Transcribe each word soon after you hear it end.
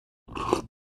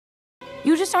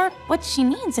You just aren't what she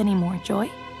needs anymore, Joy.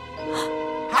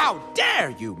 How dare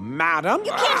you, madam?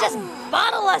 You can't just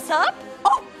bottle us up.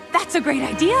 Oh, that's a great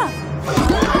idea.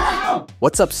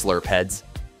 What's up, SLUURP heads?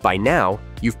 By now,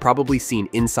 you've probably seen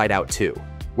Inside Out 2,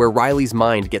 where Riley's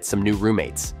mind gets some new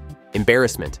roommates.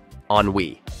 Embarrassment,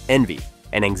 ennui, envy,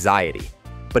 and anxiety.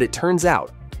 But it turns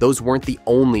out, those weren't the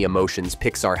only emotions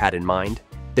Pixar had in mind.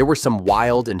 There were some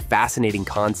wild and fascinating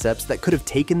concepts that could have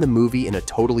taken the movie in a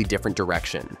totally different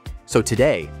direction. So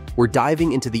today, we're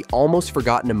diving into the almost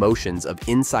forgotten emotions of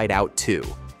Inside Out 2.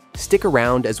 Stick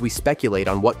around as we speculate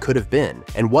on what could have been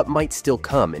and what might still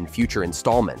come in future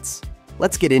installments.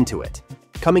 Let's get into it.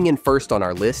 Coming in first on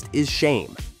our list is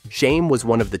shame. Shame was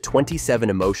one of the 27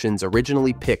 emotions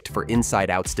originally picked for Inside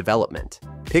Out's development.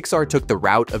 Pixar took the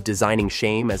route of designing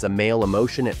shame as a male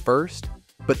emotion at first,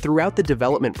 but throughout the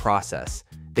development process,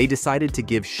 they decided to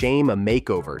give shame a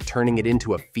makeover, turning it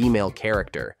into a female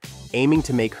character, aiming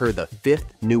to make her the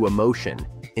fifth new emotion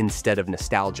instead of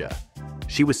nostalgia.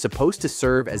 She was supposed to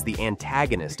serve as the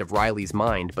antagonist of Riley's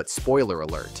mind, but spoiler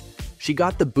alert, she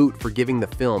got the boot for giving the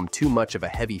film too much of a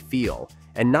heavy feel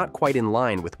and not quite in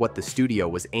line with what the studio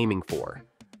was aiming for.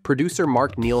 Producer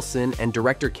Mark Nielsen and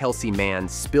director Kelsey Mann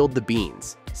spilled the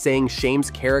beans, saying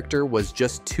Shame's character was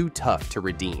just too tough to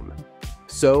redeem.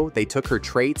 So they took her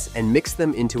traits and mixed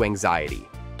them into anxiety,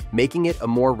 making it a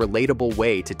more relatable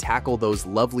way to tackle those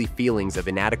lovely feelings of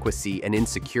inadequacy and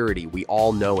insecurity we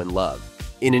all know and love.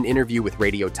 In an interview with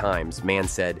Radio Times, Mann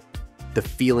said, "The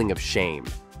feeling of shame.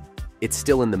 It's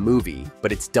still in the movie,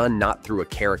 but it's done not through a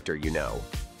character, you know.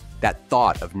 That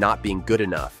thought of not being good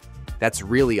enough, that's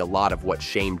really a lot of what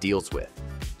shame deals with.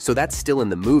 So that's still in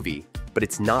the movie, but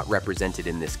it's not represented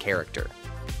in this character."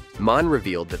 Mann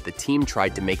revealed that the team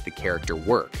tried to make the character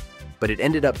work, but it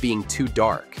ended up being too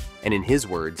dark, and in his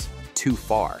words, too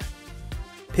far.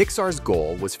 Pixar's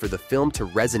goal was for the film to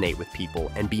resonate with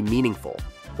people and be meaningful,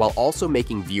 while also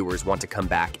making viewers want to come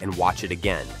back and watch it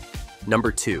again.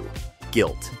 Number 2,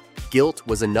 guilt. Guilt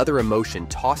was another emotion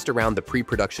tossed around the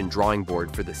pre-production drawing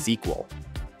board for the sequel.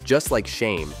 Just like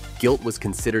shame, guilt was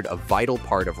considered a vital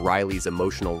part of Riley's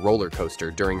emotional roller coaster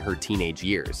during her teenage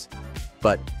years.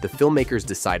 But the filmmakers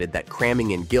decided that cramming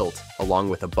in guilt,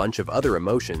 along with a bunch of other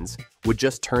emotions, would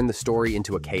just turn the story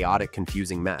into a chaotic,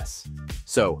 confusing mess.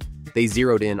 So, they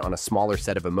zeroed in on a smaller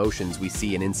set of emotions we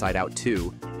see in Inside Out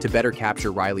 2 to better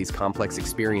capture Riley's complex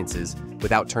experiences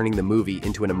without turning the movie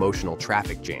into an emotional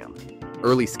traffic jam.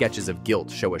 Early sketches of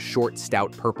guilt show a short,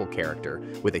 stout purple character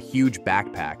with a huge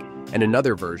backpack and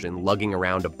another version lugging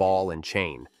around a ball and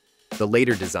chain. The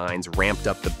later designs ramped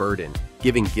up the burden,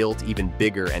 giving guilt even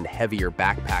bigger and heavier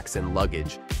backpacks and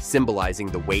luggage, symbolizing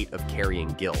the weight of carrying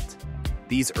guilt.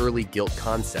 These early guilt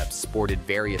concepts sported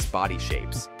various body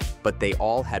shapes, but they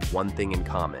all had one thing in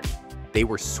common. They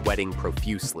were sweating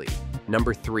profusely.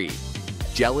 Number 3,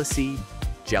 jealousy.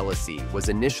 Jealousy was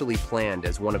initially planned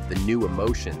as one of the new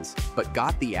emotions, but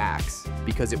got the axe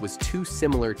because it was too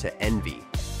similar to envy,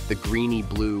 the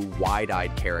greeny-blue,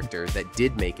 wide-eyed character that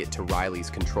did make it to Riley's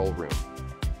control room.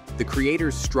 The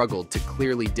creators struggled to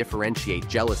clearly differentiate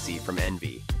jealousy from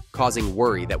envy, causing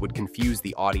worry that would confuse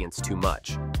the audience too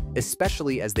much,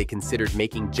 especially as they considered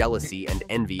making jealousy and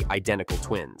envy identical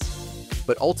twins.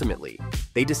 But ultimately,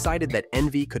 they decided that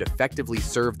envy could effectively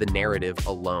serve the narrative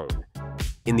alone.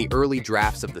 In the early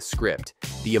drafts of the script,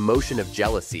 the emotion of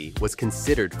jealousy was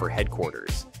considered for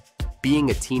headquarters.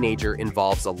 Being a teenager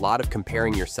involves a lot of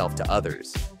comparing yourself to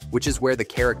others, which is where the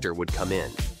character would come in.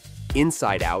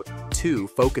 Inside Out 2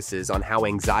 focuses on how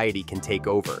anxiety can take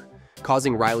over,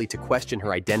 causing Riley to question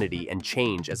her identity and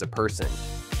change as a person.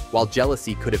 While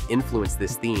jealousy could have influenced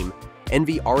this theme,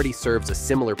 envy already serves a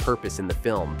similar purpose in the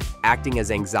film, acting as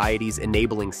anxiety's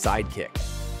enabling sidekick.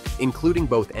 Including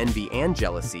both envy and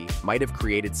jealousy might have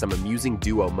created some amusing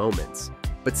duo moments,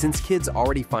 but since kids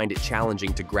already find it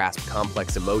challenging to grasp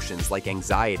complex emotions like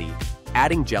anxiety,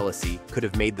 adding jealousy could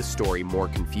have made the story more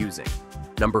confusing.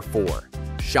 Number 4,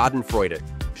 Schadenfreude.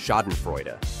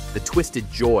 Schadenfreude, the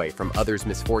twisted joy from others'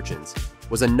 misfortunes,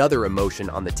 was another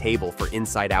emotion on the table for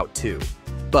Inside Out 2.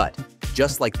 But,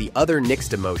 just like the other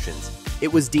nixed emotions,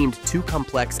 it was deemed too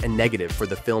complex and negative for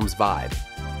the film's vibe.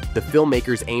 The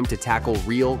filmmakers aimed to tackle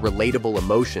real, relatable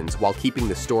emotions while keeping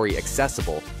the story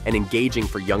accessible and engaging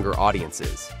for younger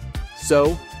audiences.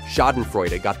 So,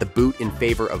 Schadenfreude got the boot in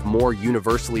favor of more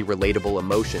universally relatable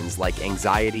emotions like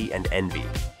anxiety and envy.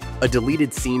 A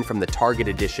deleted scene from the Target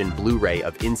Edition Blu-ray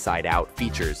of Inside Out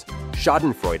features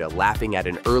Schadenfreude laughing at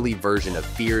an early version of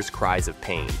Fear's cries of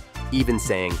pain, even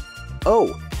saying,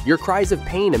 "Oh, your cries of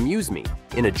pain amuse me,"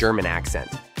 in a German accent.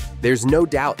 There's no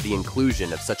doubt the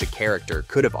inclusion of such a character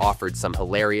could have offered some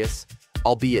hilarious,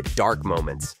 albeit dark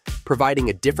moments, providing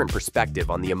a different perspective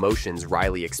on the emotions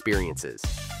Riley experiences.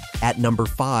 At number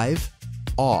 5,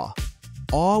 awe.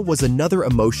 Awe was another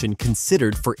emotion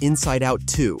considered for Inside Out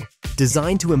 2,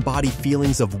 designed to embody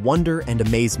feelings of wonder and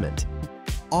amazement.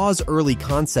 Awe's early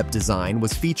concept design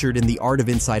was featured in The Art of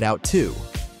Inside Out 2.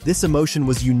 This emotion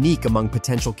was unique among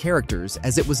potential characters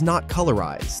as it was not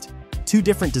colorized. 2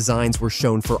 different designs were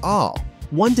shown for awe,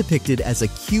 one depicted as a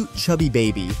cute, chubby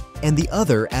baby, and the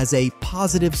other as a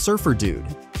positive surfer dude.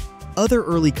 Other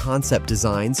early concept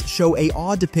designs show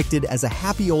awe depicted as a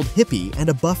happy old hippie and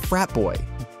a buff frat boy.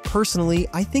 Personally,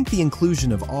 I think the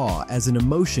inclusion of awe as an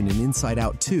emotion in Inside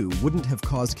Out 2 wouldn't have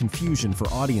caused confusion for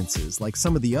audiences like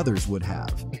some of the others would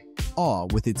have. Awe,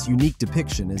 with its unique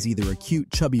depiction as either a cute,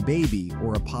 chubby baby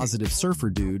or a positive surfer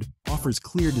dude, offers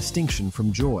clear distinction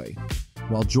from joy.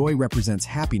 While joy represents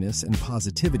happiness and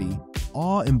positivity,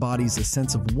 awe embodies a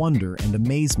sense of wonder and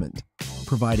amazement,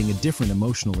 providing a different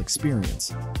emotional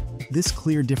experience. This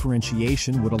clear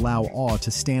differentiation would allow awe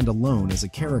to stand alone as a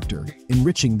character,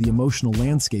 enriching the emotional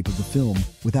landscape of the film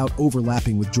without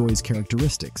overlapping with joy's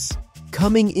characteristics.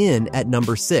 Coming in at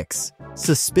number 6,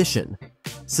 suspicion.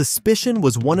 Suspicion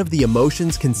was one of the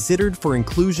emotions considered for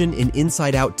inclusion in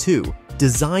Inside Out 2,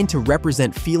 designed to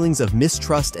represent feelings of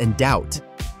mistrust and doubt.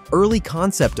 Early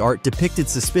concept art depicted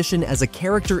suspicion as a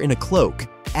character in a cloak,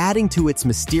 adding to its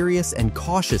mysterious and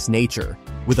cautious nature,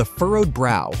 with a furrowed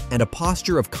brow and a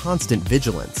posture of constant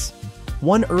vigilance.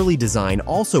 One early design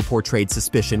also portrayed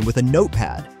suspicion with a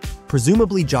notepad,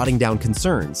 presumably jotting down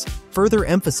concerns, further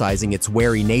emphasizing its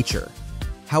wary nature.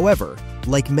 However,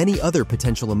 like many other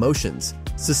potential emotions,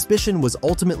 suspicion was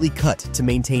ultimately cut to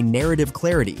maintain narrative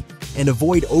clarity and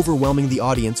avoid overwhelming the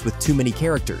audience with too many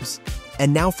characters.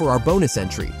 And now for our bonus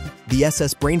entry, the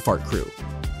SS Brainfart Crew.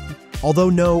 Although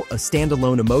a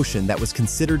standalone emotion that was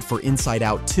considered for Inside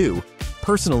Out 2,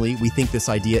 personally, we think this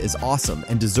idea is awesome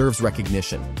and deserves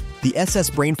recognition. The SS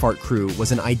Brainfart Crew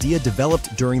was an idea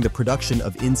developed during the production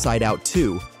of Inside Out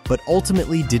 2, but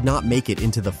ultimately did not make it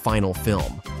into the final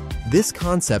film. This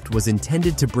concept was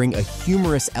intended to bring a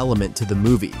humorous element to the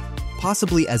movie,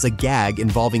 possibly as a gag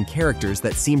involving characters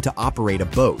that seem to operate a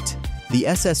boat. The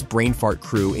SS Brainfart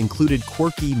Crew included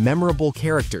quirky, memorable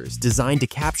characters designed to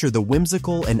capture the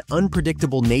whimsical and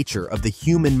unpredictable nature of the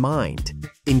human mind,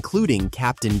 including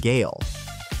Captain Gale.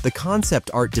 The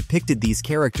concept art depicted these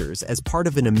characters as part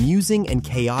of an amusing and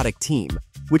chaotic team,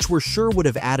 which we're sure would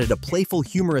have added a playful,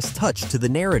 humorous touch to the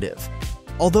narrative.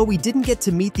 Although we didn't get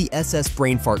to meet the SS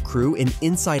Brainfart Crew in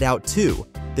Inside Out 2,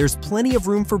 there's plenty of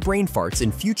room for brain farts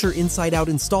in future Inside Out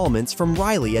installments from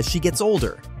Riley as she gets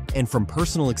older. And from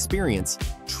personal experience,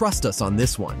 trust us on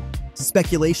this one.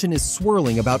 Speculation is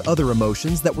swirling about other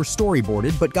emotions that were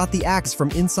storyboarded but got the axe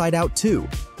from Inside Out 2.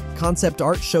 Concept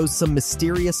art shows some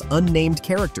mysterious, unnamed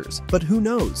characters, but who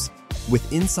knows?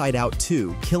 With Inside Out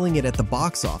 2 killing it at the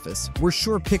box office, we're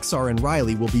sure Pixar and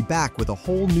Riley will be back with a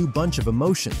whole new bunch of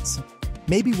emotions.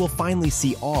 Maybe we'll finally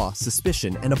see awe,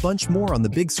 suspicion, and a bunch more on the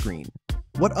big screen.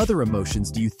 What other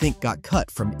emotions do you think got cut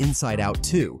from Inside Out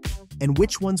 2? And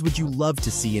which ones would you love to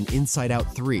see in Inside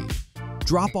Out 3?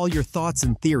 Drop all your thoughts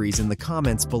and theories in the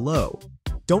comments below.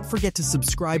 Don't forget to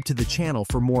subscribe to the channel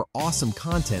for more awesome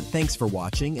content. Thanks for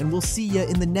watching, and we'll see ya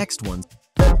in the next one.